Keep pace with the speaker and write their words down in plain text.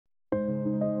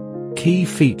Key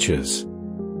features.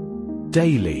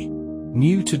 Daily.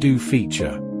 New to-do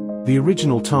feature. The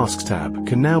original Tasks tab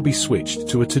can now be switched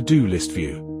to a to-do list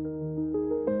view.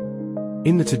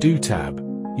 In the To-do tab,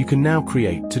 you can now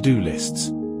create to-do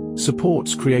lists.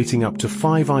 Supports creating up to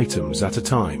 5 items at a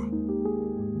time.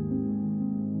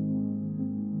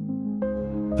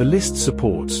 The list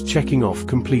supports checking off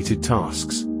completed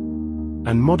tasks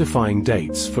and modifying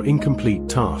dates for incomplete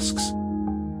tasks.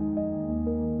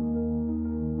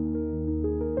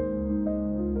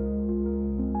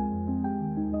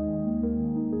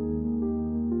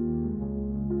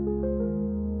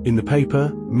 In the paper,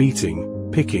 meeting,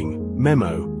 picking,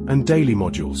 memo, and daily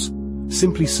modules,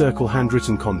 simply circle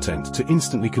handwritten content to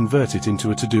instantly convert it into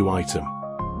a to-do item.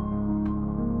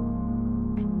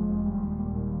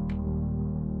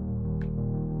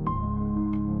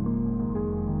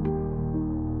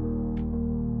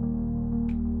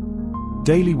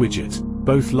 Daily widget.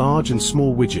 Both large and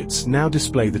small widgets now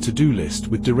display the to-do list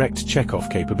with direct check-off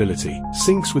capability.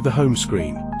 Syncs with the home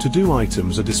screen. To-do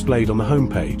items are displayed on the home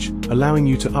page, allowing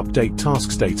you to update task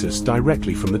status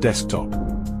directly from the desktop.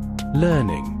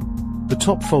 Learning. The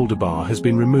top folder bar has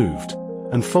been removed,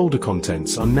 and folder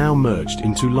contents are now merged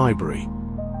into Library.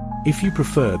 If you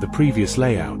prefer the previous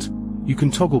layout, you can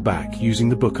toggle back using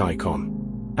the book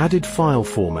icon. Added file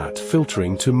format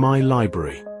filtering to My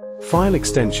Library. File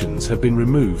extensions have been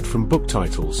removed from book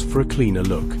titles for a cleaner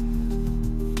look.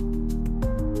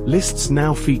 Lists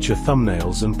now feature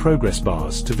thumbnails and progress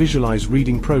bars to visualize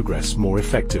reading progress more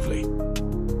effectively.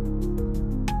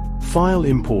 File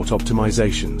import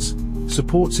optimizations.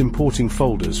 Supports importing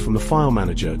folders from the file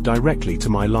manager directly to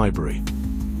My Library.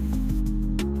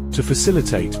 To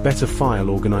facilitate better file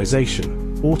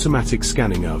organization, automatic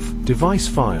scanning of device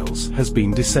files has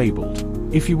been disabled.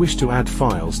 If you wish to add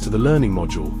files to the learning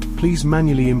module, please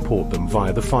manually import them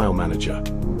via the file manager.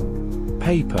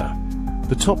 Paper.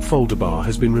 The top folder bar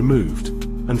has been removed,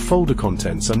 and folder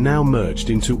contents are now merged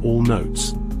into all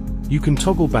notes. You can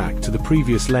toggle back to the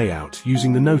previous layout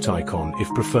using the note icon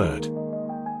if preferred.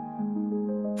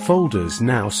 Folders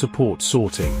now support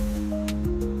sorting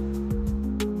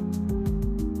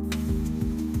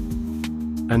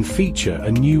and feature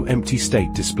a new empty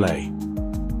state display.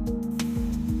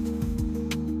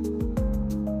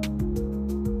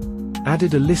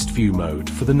 Added a list view mode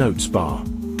for the notes bar.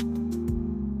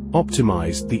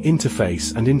 Optimized the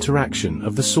interface and interaction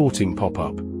of the sorting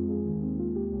pop-up.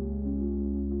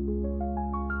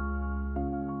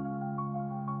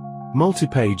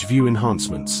 Multi-page view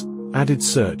enhancements. Added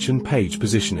search and page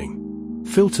positioning.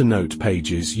 Filter note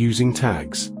pages using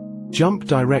tags. Jump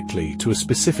directly to a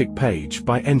specific page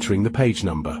by entering the page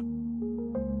number.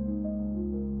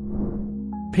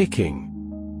 Picking.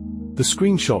 The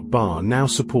screenshot bar now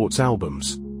supports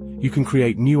albums. You can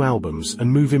create new albums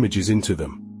and move images into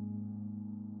them.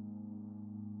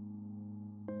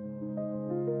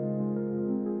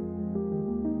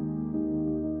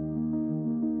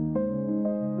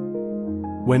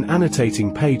 When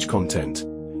annotating page content,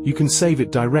 you can save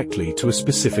it directly to a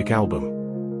specific album.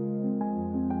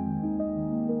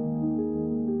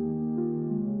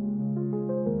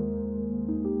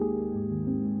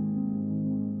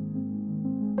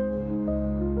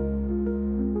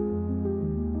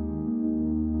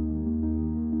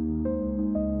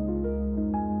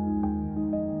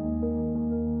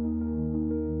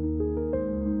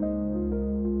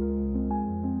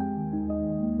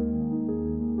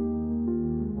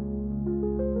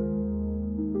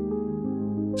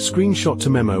 Screenshot to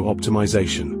memo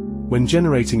optimization. When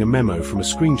generating a memo from a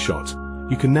screenshot,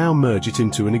 you can now merge it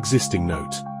into an existing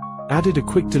note. Added a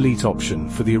quick delete option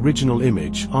for the original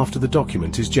image after the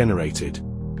document is generated.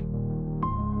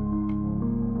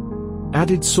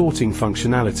 Added sorting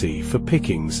functionality for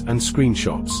pickings and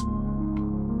screenshots.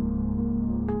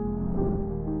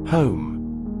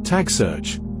 Home. Tag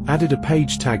search. Added a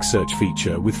page tag search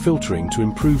feature with filtering to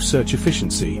improve search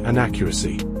efficiency and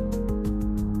accuracy.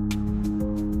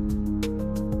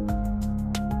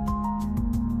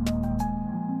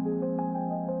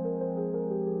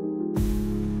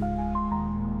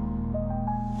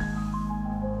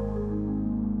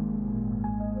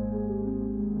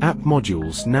 App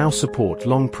modules now support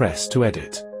long press to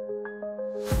edit.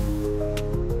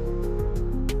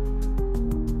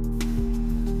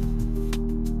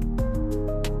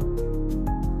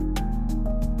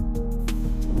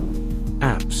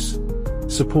 Apps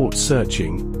support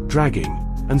searching, dragging,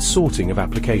 and sorting of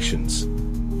applications.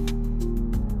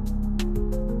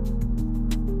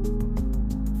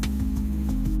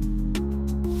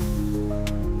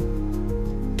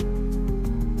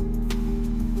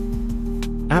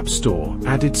 App Store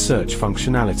added search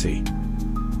functionality.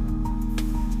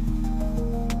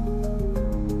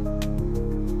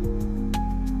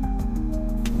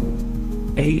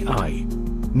 AI.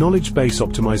 Knowledge base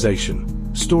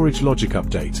optimization. Storage logic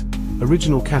update.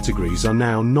 Original categories are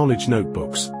now knowledge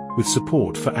notebooks, with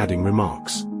support for adding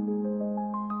remarks.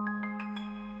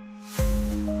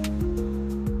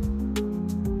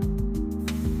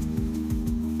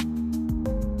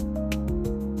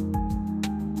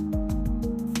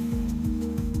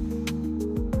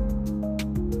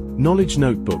 Knowledge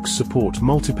notebooks support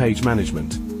multi-page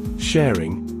management,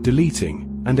 sharing,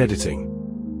 deleting, and editing.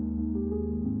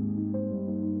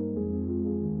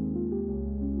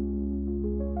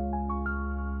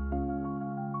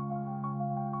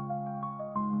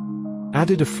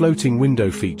 Added a floating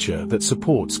window feature that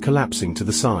supports collapsing to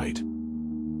the side.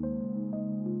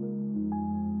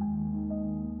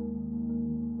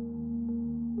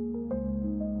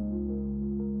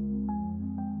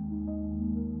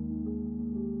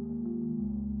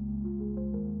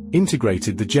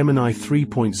 Integrated the Gemini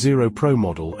 3.0 Pro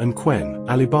model and Qwen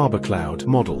Alibaba Cloud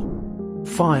model.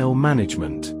 File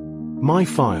management. My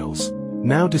Files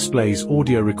now displays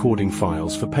audio recording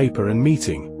files for paper and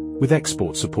meeting, with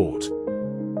export support.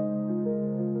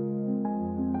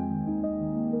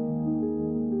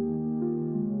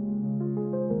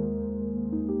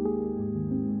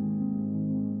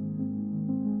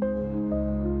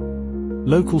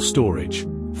 Local storage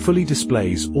fully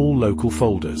displays all local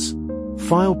folders.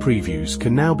 File previews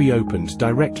can now be opened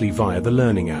directly via the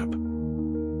Learning app.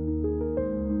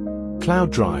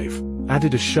 Cloud Drive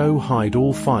added a Show Hide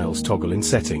All Files toggle in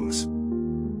settings.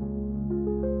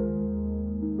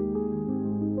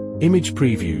 Image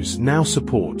previews now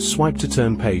support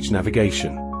swipe-to-turn page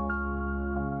navigation.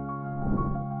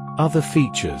 Other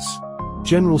features.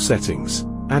 General settings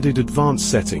added advanced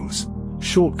settings,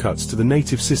 shortcuts to the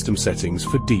native system settings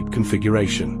for deep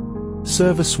configuration.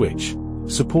 Server switch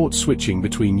supports switching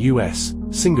between US,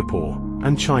 Singapore,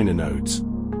 and China nodes.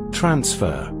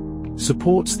 Transfer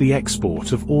supports the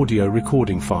export of audio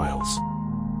recording files.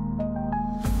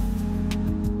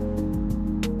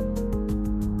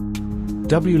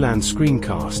 WLAN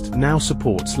Screencast now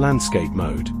supports landscape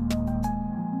mode.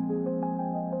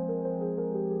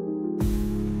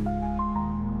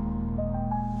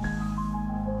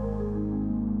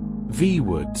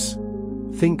 Viwoods.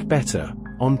 Think better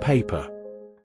on paper.